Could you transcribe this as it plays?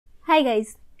Hi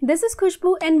guys, this is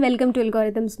Khushbu and welcome to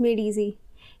Algorithms Made Easy.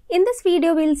 In this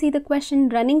video, we'll see the question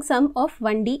running sum of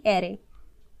 1D array.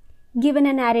 Given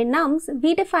an array nums,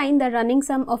 we define the running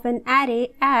sum of an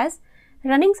array as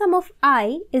running sum of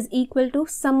I is equal to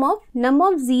sum of num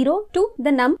of 0 to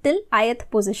the num till ith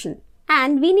position.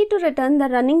 And we need to return the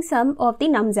running sum of the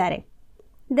nums array.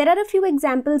 There are a few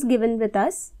examples given with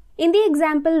us. In the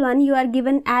example 1, you are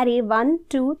given array 1,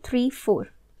 2, 3, 4.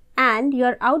 And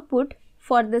your output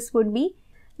for this would be,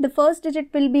 the first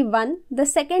digit will be 1, the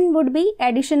second would be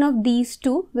addition of these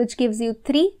two, which gives you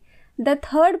 3, the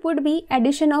third would be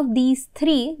addition of these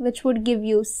 3, which would give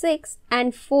you 6,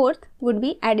 and fourth would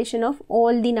be addition of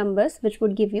all the numbers, which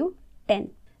would give you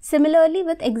 10. Similarly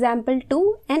with example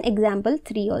 2 and example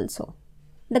 3 also.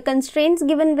 The constraints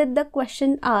given with the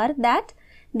question are that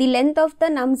the length of the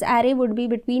nums array would be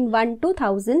between 1 to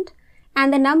 1000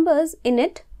 and the numbers in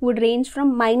it would range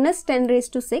from minus 10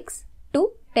 raised to 6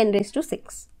 to 10 raised to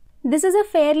 6. This is a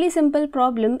fairly simple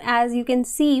problem, as you can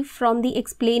see from the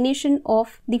explanation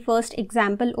of the first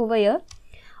example over here.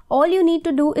 All you need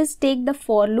to do is take the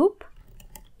for loop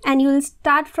and you will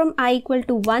start from I equal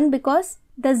to 1 because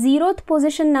the 0th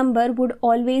position number would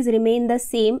always remain the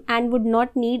same and would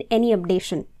not need any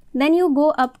updation. Then you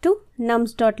go up to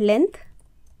nums.length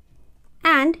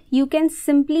and you can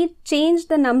simply change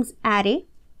the nums array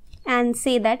and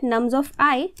say that nums of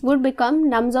I would become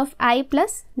nums of I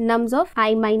plus nums of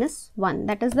I minus 1.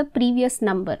 That is the previous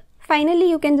number. Finally,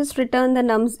 you can just return the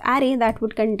nums array that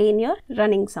would contain your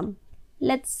running sum.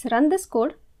 Let's run this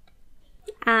code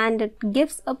and it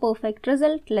gives a perfect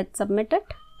result. Let's submit it.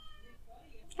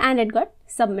 And it got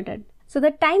submitted. So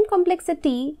the time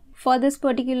complexity for this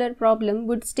particular problem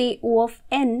would stay O of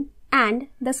n and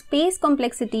the space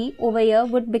complexity over here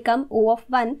would become O of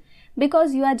 1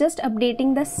 because you are just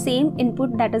updating the same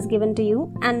input that is given to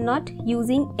you and not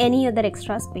using any other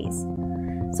extra space.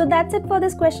 So that's it for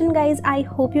this question, guys. I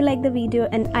hope you like the video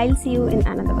and I'll see you in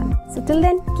another one. So till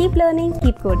then, keep learning,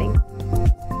 keep coding.